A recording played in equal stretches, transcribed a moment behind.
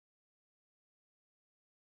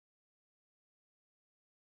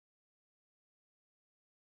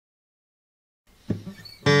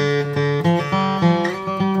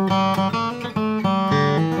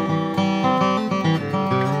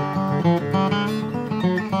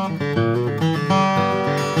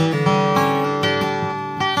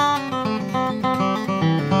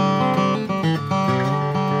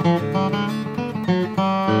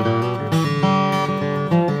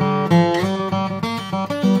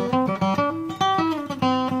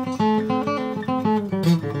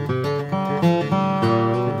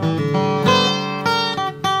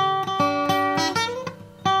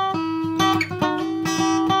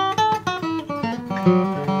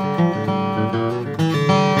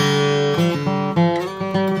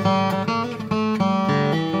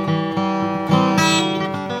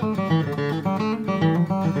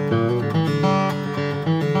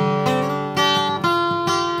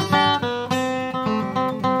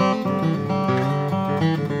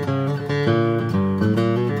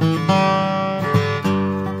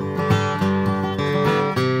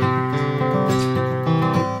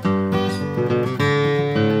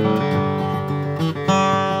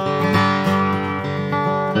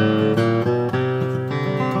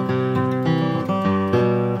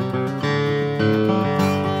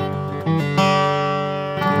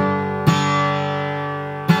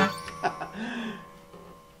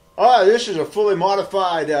This is a fully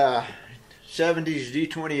modified 70s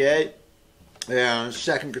D-28.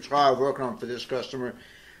 Second guitar I'm working on for this customer.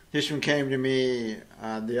 This one came to me.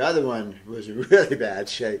 The other one was in really bad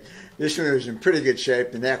shape. This one was in pretty good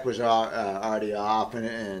shape. The neck was already off,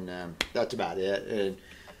 and that's about it. And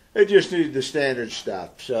it just needed the standard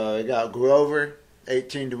stuff. So I got Grover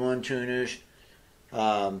 18-to-1 tuners,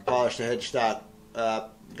 polished the headstock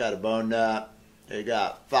up, got a bone nut. They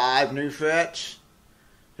got 5 new frets.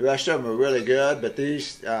 The rest of them are really good, but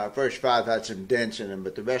these first 5 had some dents in them,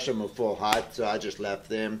 but the rest of them were full height, so I just left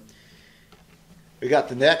them. We got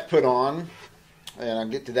the neck put on, and I'll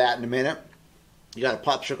get to that in a minute. You got a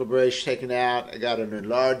popsicle brace taken out. I got an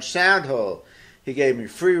enlarged sound hole. He gave me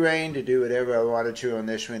free rein to do whatever I wanted to on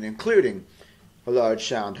this one, including a large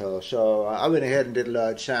sound hole. So I went ahead and did a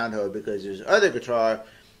large sound hole because his other guitar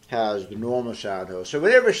has the normal sound hole. So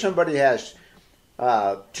whenever somebody has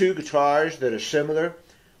 2 guitars that are similar,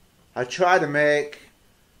 I try to make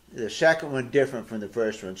the second one different from the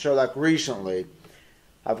first one. So like recently,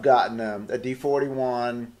 I've gotten a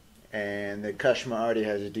D41 and the customer already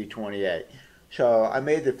has a D28. So I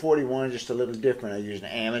made the 41 just a little different. I used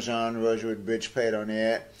an Amazon rosewood bridge plate on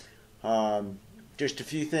it. Just a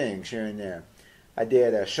few things here and there. I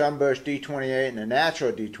did a Sunburst D28 and a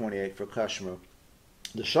natural D28 for customer.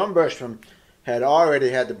 The Sunburst one had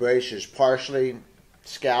already had the braces partially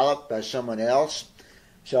scalloped by someone else.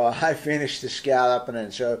 So I finished the scalloping,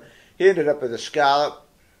 and so he ended up with a scallop,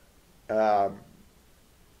 no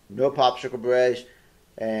popsicle brace,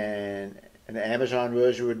 and an Amazon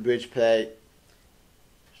rosewood bridge plate.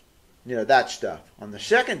 You know, that stuff. On the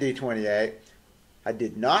second D28, I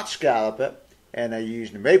did not scallop it, and I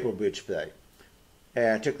used a maple bridge plate.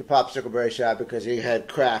 And I took the popsicle brace out because he had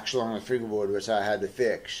cracks along the fingerboard, which I had to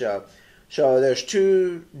fix. So there's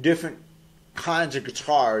 2 different kinds of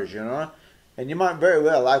guitars, you know. And you might very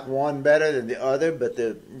well like one better than the other, but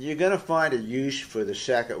you're going to find a use for the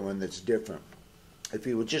second one that's different if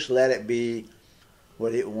you would just let it be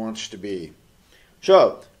what it wants to be.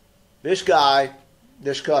 So, this guy,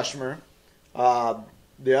 this customer,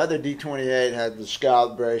 the other D28 had the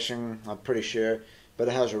scallop bracing, I'm pretty sure, but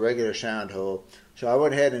it has a regular sound hole. So I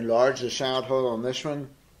went ahead and enlarged the sound hole on this one,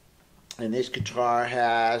 and this guitar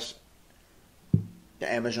has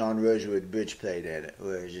the Amazon rosewood bridge plate in it,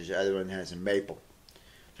 whereas this other one has a maple.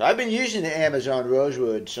 So I've been using the Amazon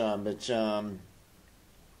rosewood some. It's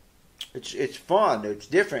fun. It's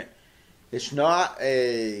different. It's not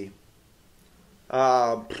a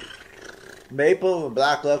maple and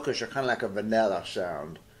black locust are kind of like a vanilla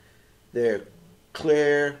sound. They're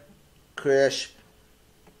clear, crisp,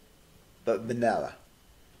 but vanilla.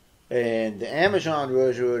 And the Amazon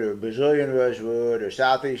rosewood, or Brazilian rosewood, or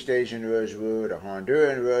Southeast Asian rosewood, or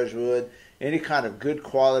Honduran rosewood, any kind of good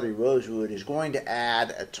quality rosewood is going to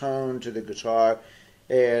add a tone to the guitar.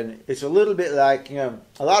 And it's a little bit like, you know,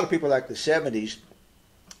 a lot of people like the 70s,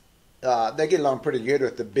 they get along pretty good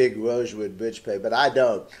with the big rosewood bridge plate, but I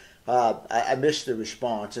don't. I miss the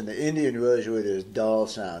response, and the Indian rosewood is dull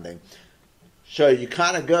sounding. So you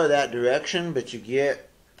kind of go that direction, but you get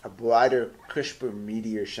a brighter, crisper,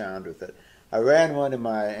 meatier sound with it. I ran one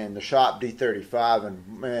in the shop D35,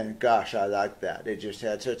 and man, gosh, I liked that. It just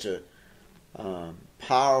had such a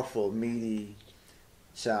powerful, meaty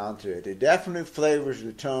sound to it. It definitely flavors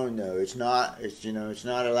the tone, though. It's not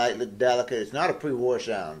a lightly delicate. It's not a pre-war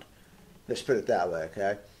sound. Let's put it that way,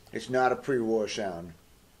 okay? It's not a pre-war sound.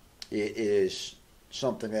 It is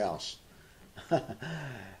something else.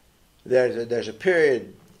 There's a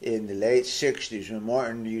period in the late 60s when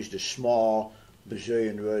Martin used a small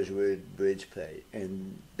Brazilian rosewood bridge plate,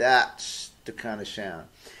 and that's the kind of sound.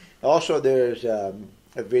 Also, there's a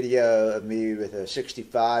video of me with a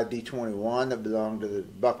 65 D21 that belonged to the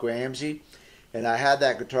Buck Ramsey, and I had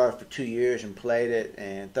that guitar for 2 years and played it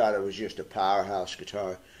and thought it was just a powerhouse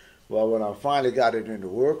guitar. Well, when I finally got it into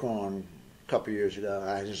work on a couple years ago,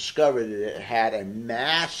 I discovered that it had a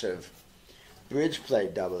massive bridge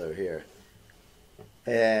plate doubler here.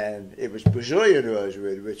 And it was Brazilian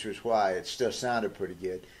rosewood, which was why it still sounded pretty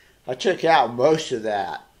good. I took out most of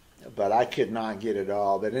that, but I could not get it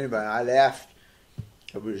all. But anyway, I left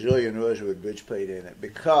a Brazilian rosewood bridge plate in it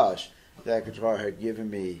because that guitar had given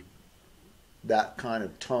me that kind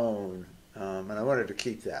of tone, and I wanted to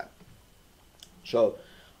keep that. So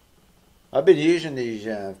I've been using these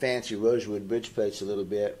fancy rosewood bridge plates a little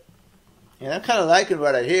bit, and I'm kind of liking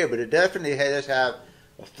what I hear, but it definitely does have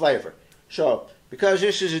a flavor. So because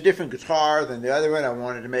this is a different guitar than the other one, I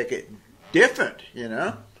wanted to make it different, you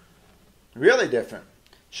know, really different.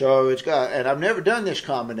 So it's got, and I've never done this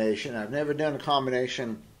combination. I've never done a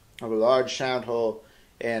combination of a large sound hole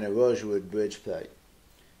and a rosewood bridge plate.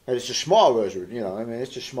 And it's a small rosewood, you know. I mean,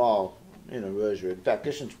 it's a small, you know, rosewood. In fact,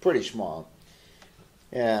 this one's pretty small.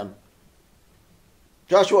 And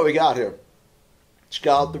that's what we got here.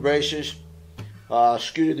 Scalloped the braces,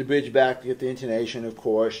 scooted the bridge back to get the intonation, of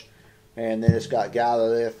course. And then it's got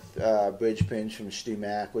Galalith bridge pins from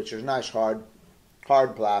StMac, which is nice hard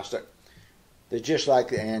plastic. They're just like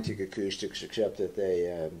the antique acoustics, except that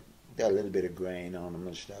they got a little bit of grain on them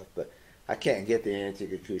and stuff. But I can't get the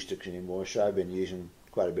antique acoustics anymore, so I've been using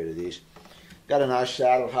quite a bit of these. Got a nice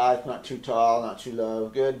saddle height, not too tall, not too low.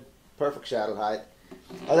 Good, perfect saddle height.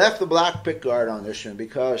 I left the black pickguard on this one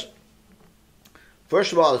because,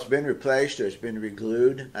 first of all, it's been replaced or it's been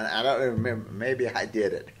re-glued, and I don't remember. Maybe I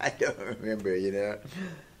did it. I don't remember, you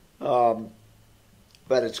know.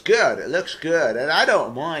 But it's good. It looks good, and I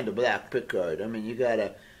don't mind a black pickguard. I mean, you got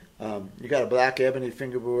a black ebony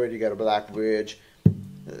fingerboard, you got a black bridge.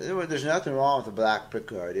 There's nothing wrong with a black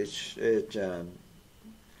pickguard. It's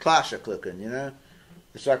classic looking, you know.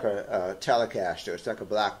 It's like a Telecaster. It's like a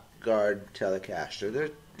black guard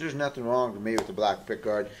Telecaster. There's nothing wrong to me with the black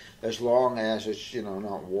pickguard as long as it's, you know,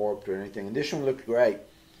 not warped or anything. And this one looked great.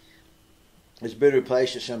 It's been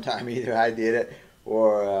replaced at some time. Either I did it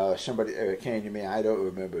or somebody came to me. I don't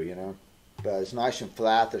remember, you know. But it's nice and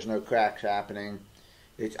flat. There's no cracks happening.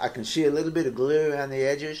 I can see a little bit of glue around the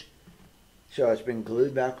edges. So it's been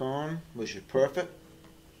glued back on, which is perfect.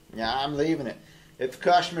 Yeah, I'm leaving it. If the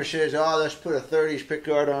customer says, oh, let's put a 30s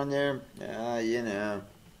pickguard on there, you know,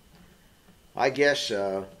 I guess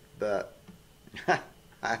so, but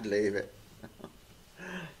I'd leave it.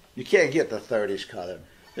 You can't get the 30s color.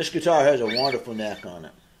 This guitar has a wonderful neck on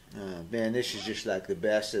it. Man, this is just like the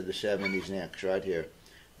best of the 70s necks right here.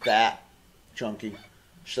 Fat, chunky,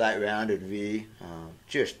 slight rounded V.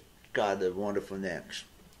 Just got the wonderful necks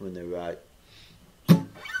when they're right.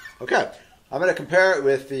 Okay, I'm going to compare it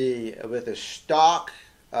with the stock,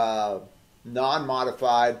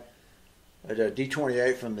 non-modified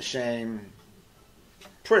D-28 from the same,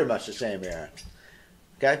 pretty much the same era.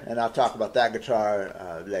 Okay, and I'll talk about that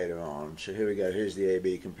guitar later on. So here we go. Here's the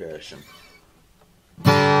A-B comparison.